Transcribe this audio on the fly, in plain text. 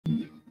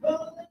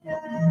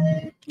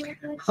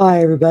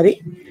Hi,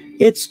 everybody.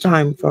 It's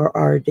time for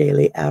our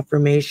daily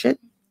affirmation.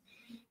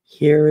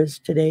 Here is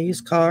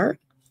today's card,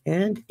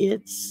 and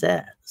it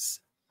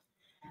says,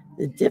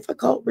 the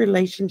difficult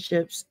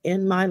relationships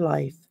in my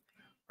life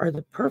are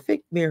the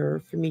perfect mirror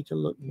for me to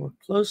look more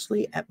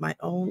closely at my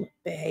own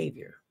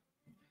behavior.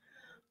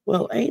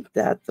 Well, ain't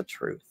that the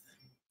truth?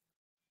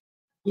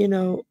 You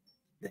know,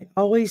 they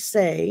always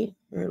say,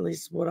 or at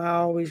least what I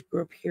always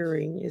grew up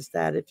hearing, is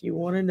that if you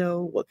want to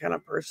know what kind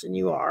of person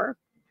you are,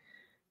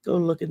 go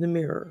look in the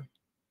mirror.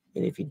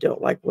 And if you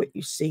don't like what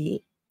you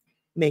see,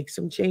 make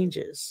some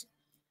changes.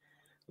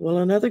 Well,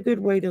 another good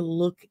way to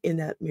look in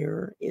that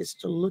mirror is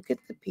to look at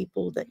the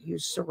people that you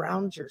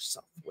surround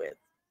yourself with.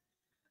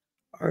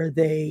 Are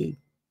they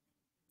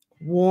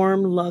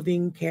warm,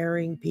 loving,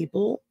 caring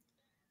people?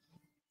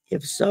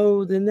 If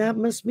so, then that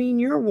must mean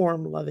you're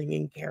warm, loving,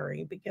 and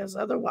caring because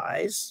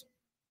otherwise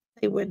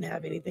they wouldn't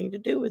have anything to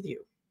do with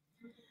you.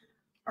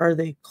 Are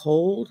they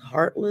cold,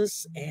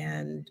 heartless,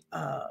 and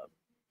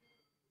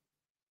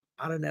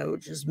I don't know,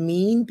 just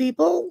mean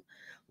people?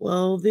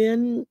 Well,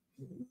 then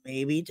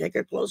maybe take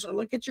a closer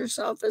look at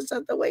yourself. Is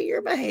that the way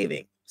you're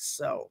behaving?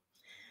 So,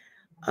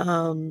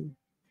 um,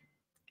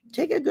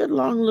 take a good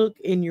long look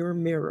in your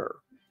mirror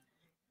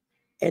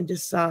and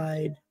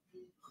decide,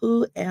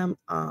 who am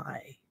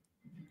I?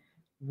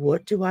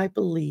 What do I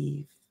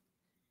believe?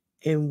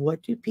 And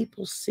what do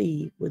people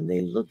see when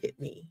they look at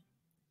me?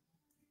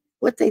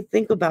 What they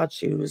think about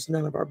you is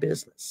none of our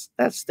business.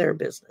 That's their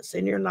business.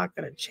 And you're not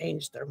going to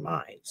change their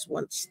minds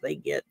once they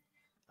get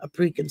a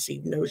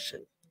preconceived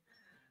notion.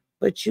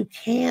 But you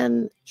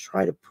can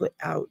try to put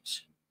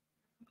out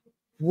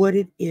what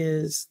it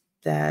is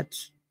that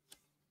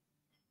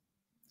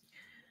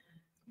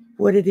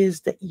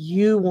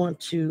you want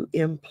to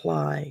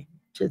imply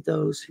to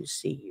those who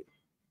see you.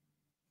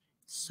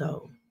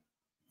 So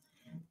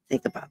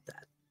think about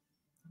that.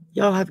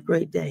 Y'all have a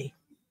great day.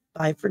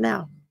 Bye for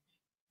now.